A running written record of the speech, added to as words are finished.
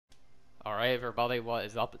Alright everybody, what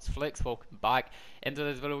is up? It's Flix. Welcome back into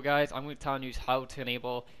this video, guys. I'm going to tell you how to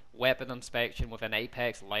enable weapon inspection within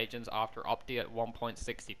Apex Legends after update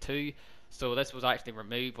 1.62. So this was actually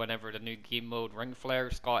removed whenever the new game mode Ring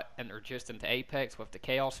Flares got introduced into Apex with the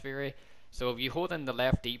Chaos Fury. So if you hold in the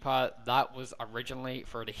left D-pad, that was originally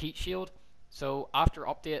for the heat shield. So after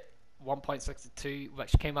update 1.62,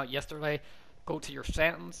 which came out yesterday, go to your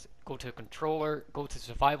settings, go to controller, go to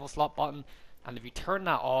survival slot button, and if you turn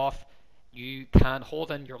that off, you can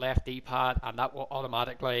hold in your left D-pad and that will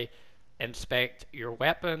automatically inspect your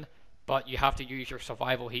weapon, but you have to use your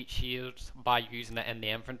survival heat shields by using it in the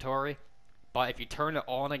inventory. But if you turn it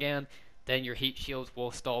on again, then your heat shields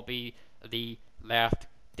will still be the left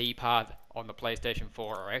D-pad on the PlayStation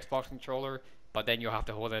 4 or Xbox controller, but then you'll have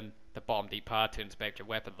to hold in the bottom D-pad to inspect your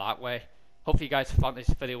weapon that way. Hopefully you guys found this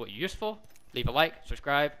video useful. Leave a like,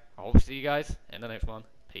 subscribe. I hope to see you guys in the next one.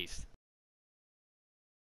 Peace.